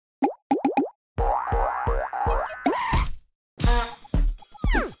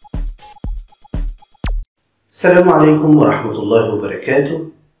السلام عليكم ورحمة الله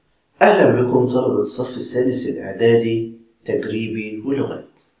وبركاته. أهلا بكم طلبة الصف السادس الإعدادي تجريبي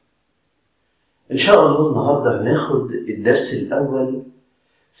ولغات. إن شاء الله النهاردة هناخد الدرس الأول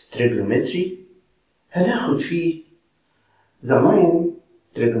في trigonometry. هناخد فيه the main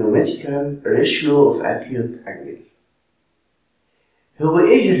trigonometrical ratio of acute angle. هو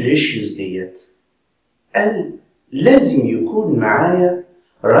إيه الريشيوز ديت؟ قال لازم يكون معايا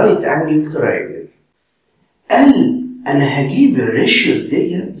right angle triangle. قال أنا هجيب الريشيوز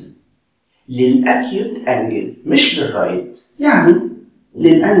ديت للأكيوت أنجل مش للرايت، يعني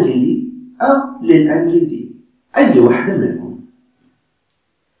للأنجل دي أو للأنجل دي، أي واحدة منهم.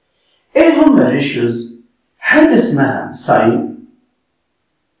 إيه هما الريشيوز؟ حاجة اسمها ساين،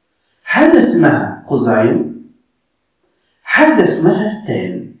 حاجة اسمها كوزاين، حاجة اسمها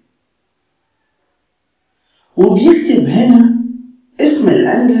تان. وبيكتب هنا اسم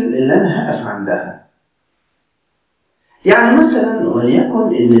الأنجل اللي أنا هقف عندها. يعني مثلا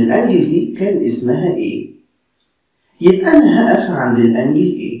وليكن إن الأنجل دي كان اسمها A، يبقى أنا هقف عند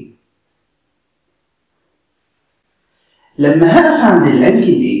الأنجل A. لما هقف عند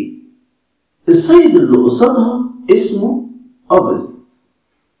الأنجل A، السايد اللي قصادها اسمه opposite،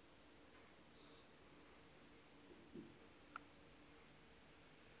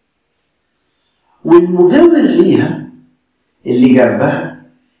 والمجاور ليها اللي جنبها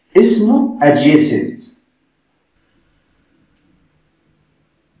اسمه adjacent.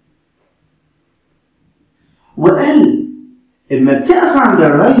 وقال اما بتقف عند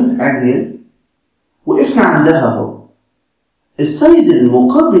الرايت انجل، وقفنا عندها اهو، السايد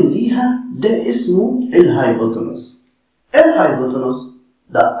المقابل ليها ده اسمه الهايبوتنس. الهايبوتنس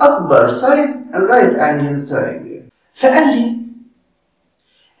ده اكبر سايد الرايت انجل تراينجل. فقال لي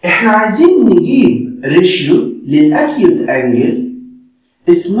احنا عايزين نجيب ريشيو للاكيوت انجل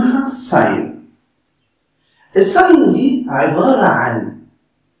اسمها ساين. الساين دي عبارة عن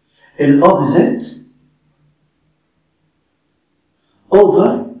الاوبزيت over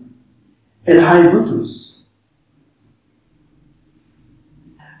الهايبوتنس.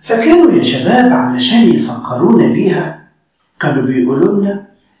 فكانوا يا شباب علشان يفكرونا بيها كانوا بيقولوا لنا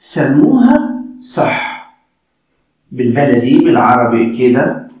سموها صح، بالبلدي بالعربي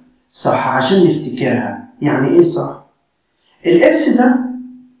كده صح عشان نفتكرها. يعني ايه صح؟ الاس ده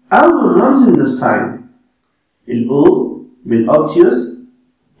اول رمز من الساين، الاو من الاوبتيوس،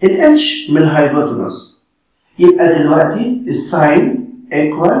 الاتش من الهايبوتنس. يبقى دلوقتي الساين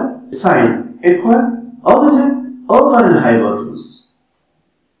equal ساين equal opposite over الهايبوتنس.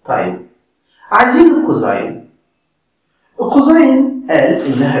 طيب عايزين الكوزاين. الكوزاين قال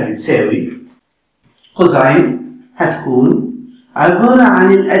إنها بتساوي، كوزاين هتكون عبارة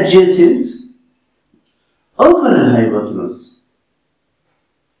عن الادجيسنت over الهايبوتنس،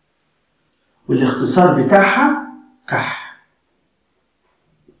 والاختصار بتاعها كح.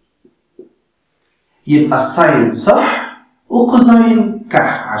 يبقى الساين صح وكوزاين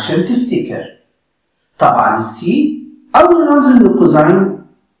كح عشان تفتكر. طبعا السي أول رمز من الكوزاين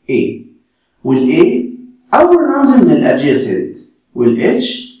A، والA أول رمز من الادجيسنت، والH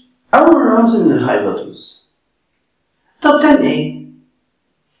أول رمز من الهايبوتنس. طب تان ايه؟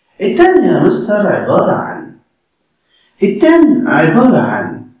 التان يا مستر عبارة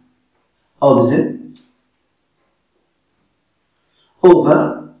عن opposite over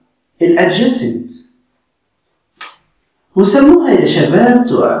الادجيسنت، وسموها يا شباب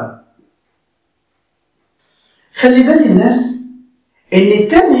تقع. خلي بالي الناس ان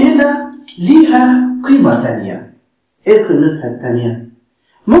التان هنا ليها قيمة تانية. ايه قيمتها التانية؟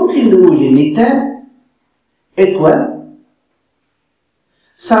 ممكن نقول ان التان equal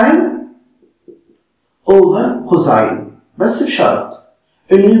ساين over كوزاين، بس بشرط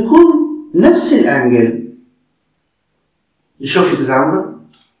انه يكون نفس الانجل. نشوف example.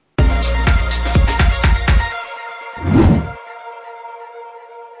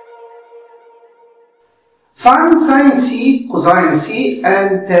 Find sin C, cosine C,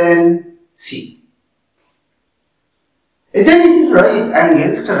 and tan C. اداني right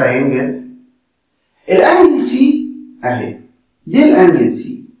angle triangle. الانجل C اهي، دي الانجل C.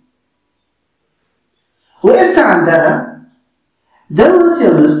 وقفت عندها دوت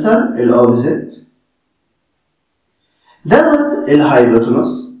يا مستر الاوبزيت، دوت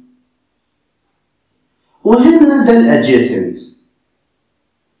الهايبوتنس، وهنا ده الادجيسنت.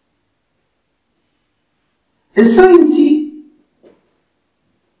 الساين سي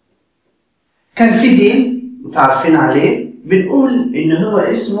كان في ديل متعرفين عليه بنقول ان هو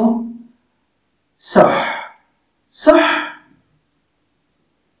اسمه صح.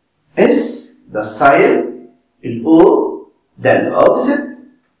 اس ده الساين، الاو ده الاوبزيت،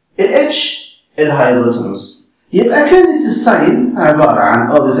 الاتش الهايبوتنس. يبقى كانت الساين عبارة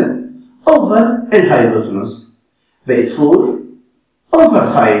عن opposite over الهايبوتنس، بقت 4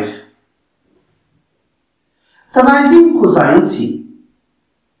 over 5. طب عايزين كوزين سي.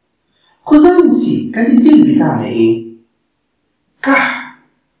 كوزين سي كان الديل بتاعنا ايه؟ كح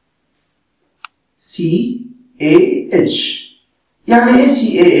سي اي اتش. يعني ايه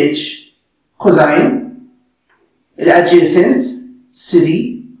سي اي اتش؟ كوزين الادجيسنت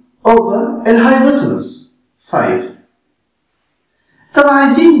 3 over الهايبوتنس 5. طب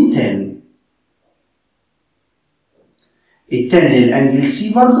عايزين التان. التان للانجل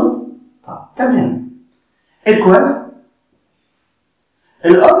سي برضو. طب تمام. equal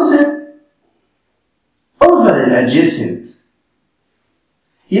الأوبزيت over الادجيسنت.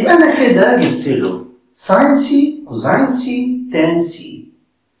 يبقى أنا كده جبت له ساين سي كوزين سي تان سي.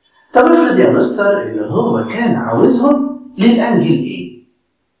 طب افرض يا مستر إن هو كان عاوزهم للأنجل إيه؟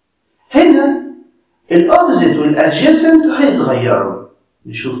 هنا الأوبزيت والادجيسنت هيتغيروا.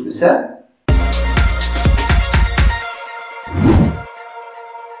 نشوف مثال.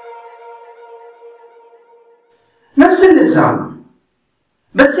 نفس الإكزامبل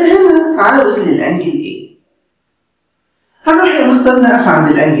بس هنا عاوز للأنجل إيه؟ هنروح يا مستر نقف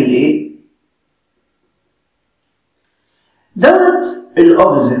عند الأنجل إيه؟ دوت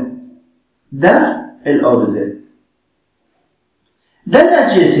الأوبزيت، ده الأوبزيت، ده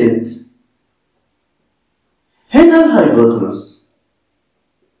الأدجيسنت، هنا الهايبوتنس.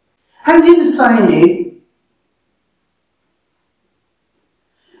 هنجيب الساين إيه؟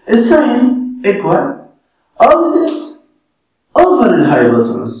 الساين equal opposite over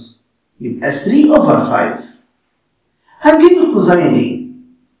الهايبوتنس، يبقى 3 over 5. هنجيب الكوزين ايه؟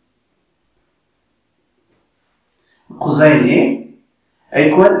 الكوزين ايه؟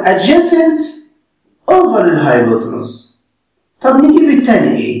 equal adjacent over الهايبوتنس. طب نجيب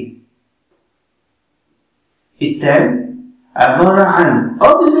التاني ايه؟ التاني عبارة عن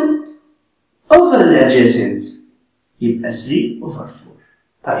opposite over الadjacent، يبقى 3 over 4.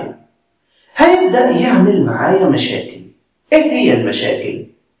 طيب هيبدأ يعمل معايا مشاكل. ايه هي المشاكل؟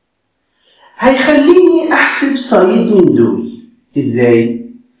 هيخليني احسب سايد من دول. ازاي؟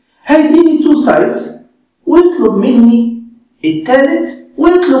 هيديني 2 سايدز ويطلب مني التالت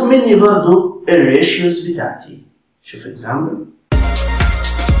ويطلب مني برضو الريشيوز بتاعتي. شوف اكزامبل.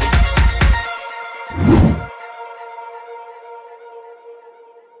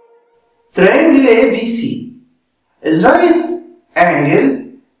 Triangle ABC is right angle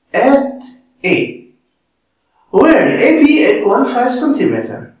at A, where AB equal 5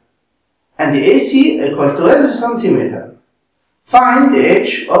 cm and AC equal 12 cm. Find the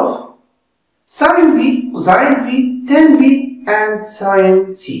h of sin B, cosine B, tan B and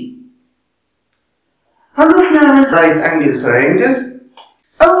sin C. هنروح نعمل right angle triangle.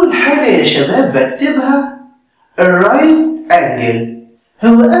 أول حاجة يا شباب بكتبها الرايت angle.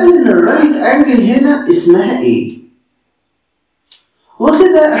 هو قال إن الرايت angle هنا اسمها ايه؟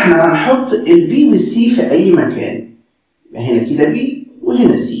 وكده احنا هنحط البي والسي في أي مكان. يبقى هنا كده بي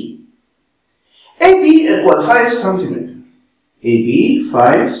وهنا سي. AB equal 5 cm. AB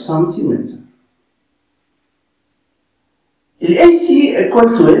 5 cm. ال AC equal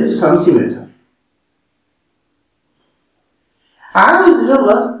 12 cm. عاوز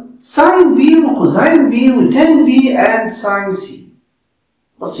هو sin B وكوزين B وتان B and sin C.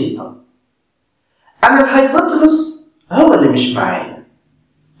 بسيطة. أنا الهايبوتنس هو اللي مش معايا.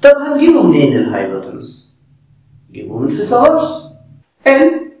 طب هنجيبه منين الهايبوتنس؟ نجيبه من فيثاغورس.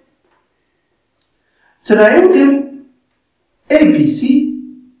 N triangle ABC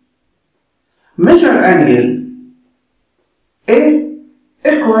measure angle A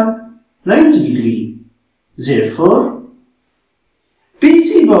equal 90 degree. Therefore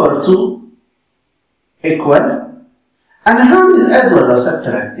BC power 2 equal. أنا هعمل add ولا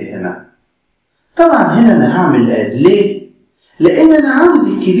subtract هنا؟ طبعا هنا أنا هعمل add. ليه؟ لأن أنا عاوز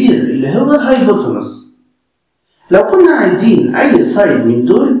الكبير اللي هو الهايبوتنس. لو كنا عايزين أي سايد من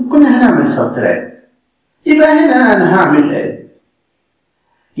دول كنا هنعمل subtract. يبقى هنا أنا هعمل add.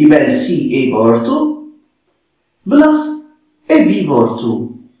 يبقى ال CA باور 2 بلس AB باور 2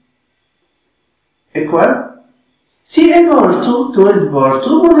 equal CA باور 2 12 باور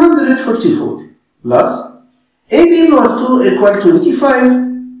 2 144 بلس AB باور 2 equal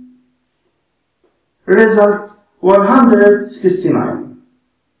 25 result 169.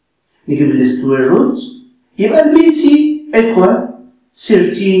 نجيب السكوير روت يبقى ال BC equal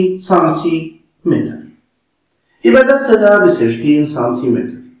 13 سنتيمتر. يبقى ده طلع ب 13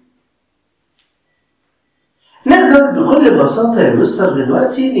 سنتيمتر. نقدر بكل بساطة يا مستر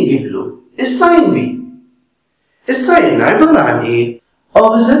دلوقتي نجيب له الساين بي. الساين عبارة عن ايه؟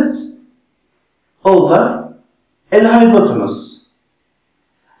 opposite over الهايبوتنس.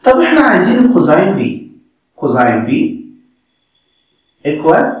 طب احنا عايزين كوزين بي. كوزين بي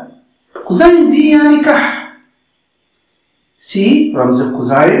ايكوال، كوزين بي يعني كح. سي رمز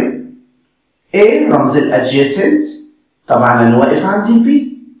الكوزين، A رمز الادجيسنت، طبعا انا واقف عند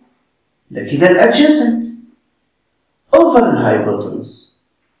البي، ده كده الادجيسنت اوفر الهايبوتنس.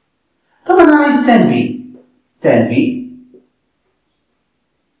 طب انا عايز تان بي. تان بي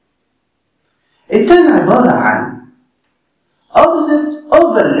التان عبارة عن opposite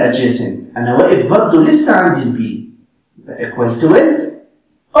over الادجيسنت، انا واقف برضو لسه عند البي، equal 12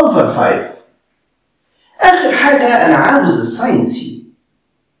 over 5. اخر حاجة انا عاوز الساين سي.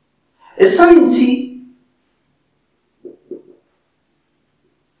 الساين سي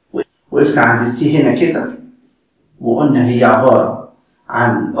وقفنا عند السي هنا كده وقلنا هي عبارة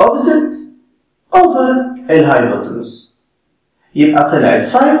عن opposite over الهايبوتنس، يبقى طلعت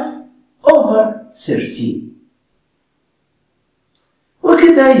 5 over 13.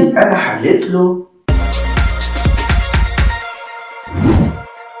 وكده يبقى أنا حليت له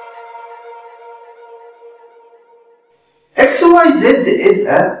XYZ is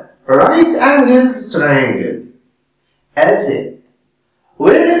a right angled triangle at Z,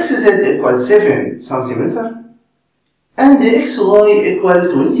 where XZ equals 7 cm and XY equals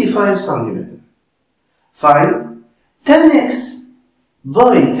 25 cm. Find tan X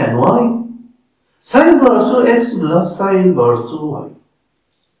by tan Y sin power 2X plus sin power 2Y.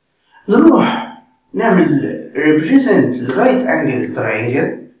 نروح نعمل represent right angle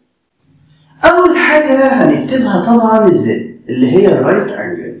triangle. أول حاجة هنكتبها طبعا الزد اللي هي الرايت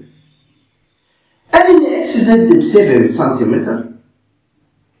انجل. قال إن إكس زد ب 7 سنتيمتر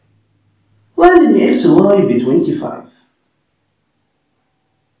وقال إن إكس واي ب 25.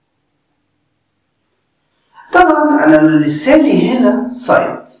 طبعا أنا لسه لي هنا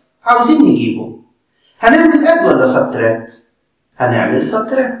سايد عاوزين نجيبه، هنعمل اد ولا سبتراكت؟ هنعمل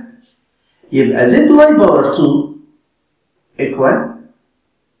سبتراكت، يبقى زد واي باور 2 ايكوال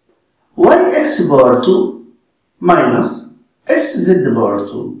y x باور 2 minus x z باور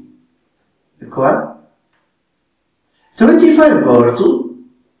 2 equal 25 باور 2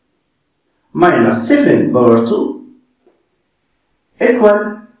 minus 7 باور 2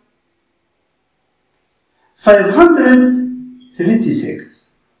 equal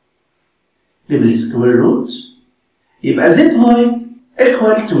 576. جيب لي سكوير روت، يبقى z y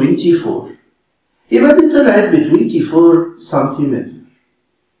equal 24، يبقى دي طلعت ب 24 سنتيمتر.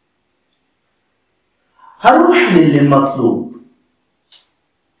 هروح للمطلوب،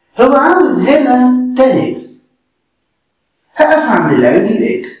 هو عاوز هنا tan x، هقف عند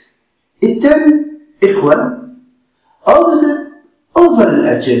الانجل x، التان equal opposite over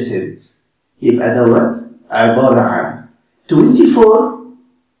الadjacent، يبقى دوت عبارة عن 24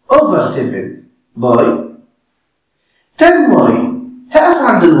 over 7 باي tan y، هقف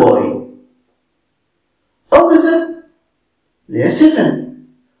عند الواي opposite اللي هي 7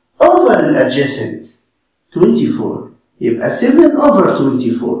 over الadjacent 24، يبقى 7 over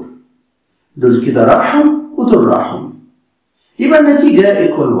 24، دول كده راحوا ودول راحوا، يبقى النتيجة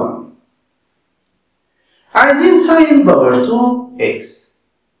equal 1. عايزين sin باور 2 x،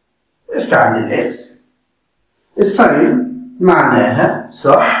 وقفت عند الاكس، الساين معناها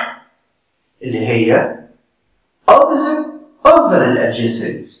صح اللي هي opposite over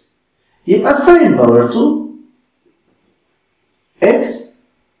الadjacent، يبقى الساين باور 2 x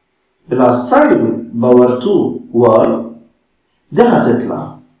بلس ساين باور 2 y، ده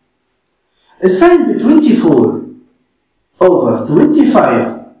هتطلع الساين ب 24 over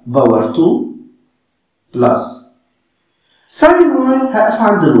 25 باور 2 بلس ساين y، هقف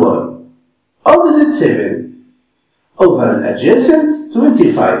عند الواي opposite 7 over الadjacent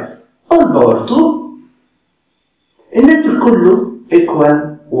 25 all باور 2، الناتج كله equal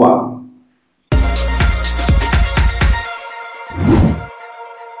 1.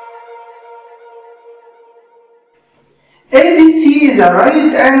 ABC is a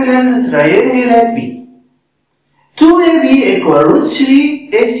right angled triangle at B. 2AB equal root 3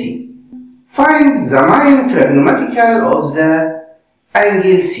 AC. Find the main trigonometrical of the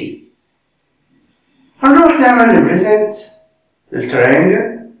angle C. هنروح نعمل represent للتريانجل.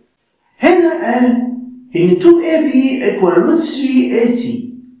 هنا قال إن 2AB equal root 3 AC،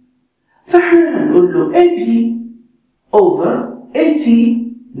 فاحنا هنقول له AB over AC،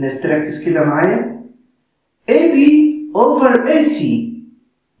 الناس تركز كده معايا، AB over AC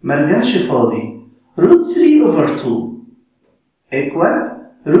مرجعش فاضي، root 3 over 2 equal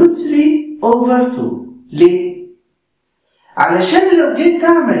root 3 over 2. ليه؟ علشان لو جيت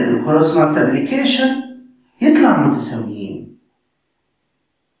تعمل cross multiplication يطلع متساويين.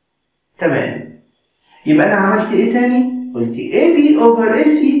 تمام، يبقى أنا عملت إيه تاني؟ قلت AB over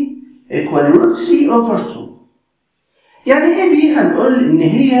AC equal root 3 over 2. يعني AB هنقول إن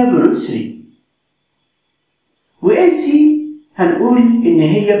هي بروت 3 و AC هنقول إن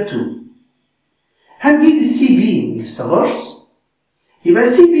هي ب 2. هنجيب السي بي من فيثاغورس، يبقى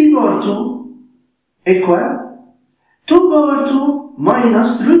سي بي باور 2 equal 2 باور 2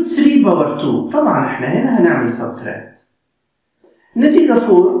 minus root 3 باور 2. طبعا احنا هنا هنعمل سبتراكت. النتيجة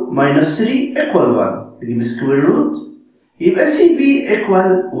 4 minus 3 equal 1. نجيب سكوير روت، يبقى سي بي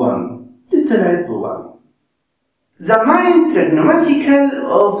equal 1. دي طلعت ب 1. The main trigonometrical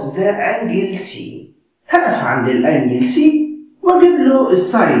of the angle C. هقف عند الانجل C واجيب له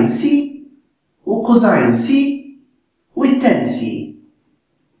الساين C وكوزاين C والتان C.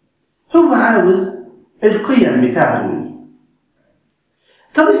 هو عاوز القيم بتاع دول.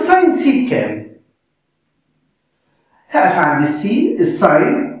 طب الساين C بكام؟ هقف عند السي،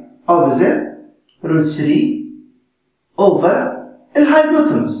 الساين opposite root 3 over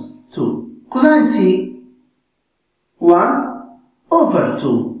الهايبوتنس 2. كوزاين C 1 over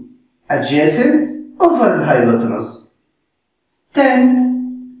 2 adjacent over الهايبوتنس 10.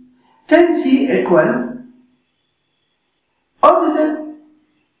 tan C equal opposite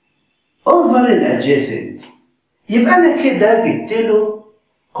over الadjacent. يبقى أنا كده جبت له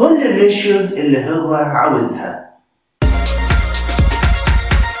كل الريشيوز اللي هو عاوزها.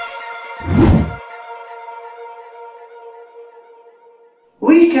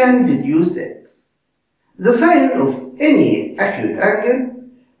 We can deduce that the sine of any acute angle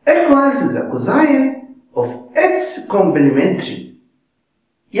equals the cosine of its complementary.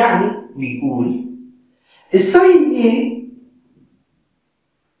 يعني بيقول الساين A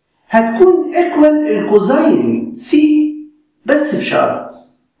هتكون equal الكوزاين C بس بشرط.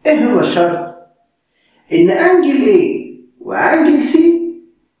 ايه هو الشرط؟ ان انجل A وانجل C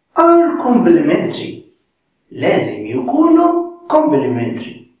are complementary. لازم يكونوا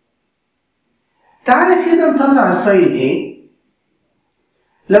complementary. تعالى كده نطلع الساين A.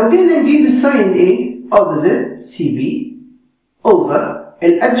 لو جينا نجيب الساين A opposite CB over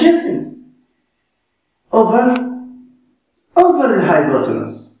الadjacent over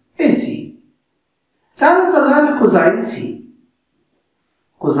الهايبوتنس AC. تعالى نطلع لي كوزاين C.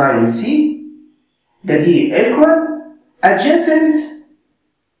 كوزاين C ده دي equal adjacent،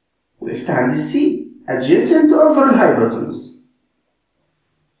 وقفت عند السي adjacent over الهايبوتنس.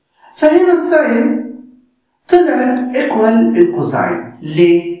 فهنا الساين طلعت equal الكوزاين.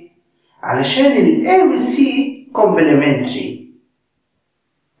 ليه؟ علشان ال A وال C complementary.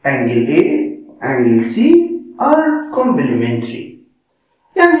 angle A angle C are complementary.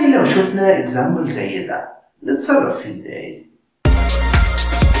 يعني لو شفنا example زي ده نتصرف فيه ازاي؟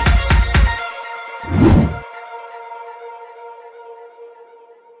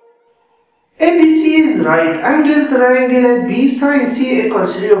 ABC is right angle triangle at B sin C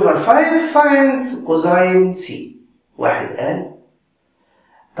equals 3 over 5. find cosine C. واحد قال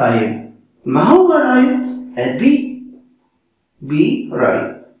طيب ما هو right at B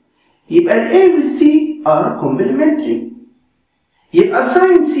right، يبقى ال A وال C are complementary. يبقى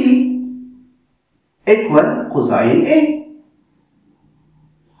sin C equal cosine A،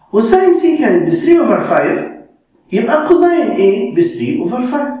 وساين C كانت ب 3 over 5، يبقى cosine A ب 3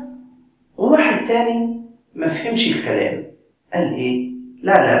 over 5. وواحد تاني ما فهمش الكلام، قال ايه؟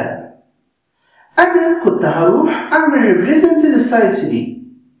 لا انا كنت هروح اعمل ريبريزنت للساين سي دي.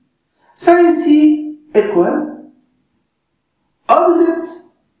 ساين سي ايكوال اوبزيت،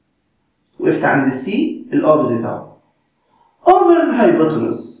 وقفت عند السي الاوبزيت اهو اوفر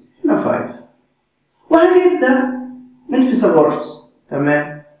الهايبوتنس هنا 5، وهجيب ده من فيثاغورس.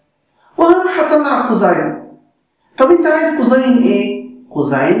 تمام، وهروح اطلع كوزاين. طب انت عايز كوزاين ايه؟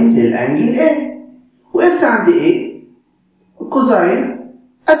 كوزاين للانجل A، وقفت عند A كوزاين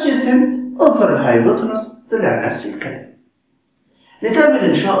adjacent over الهايبوتنس، طلع نفس الكلام. نتقابل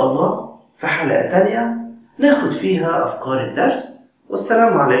ان شاء الله في حلقة تانية ناخد فيها افكار الدرس،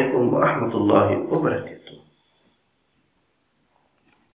 والسلام عليكم ورحمة الله وبركاته.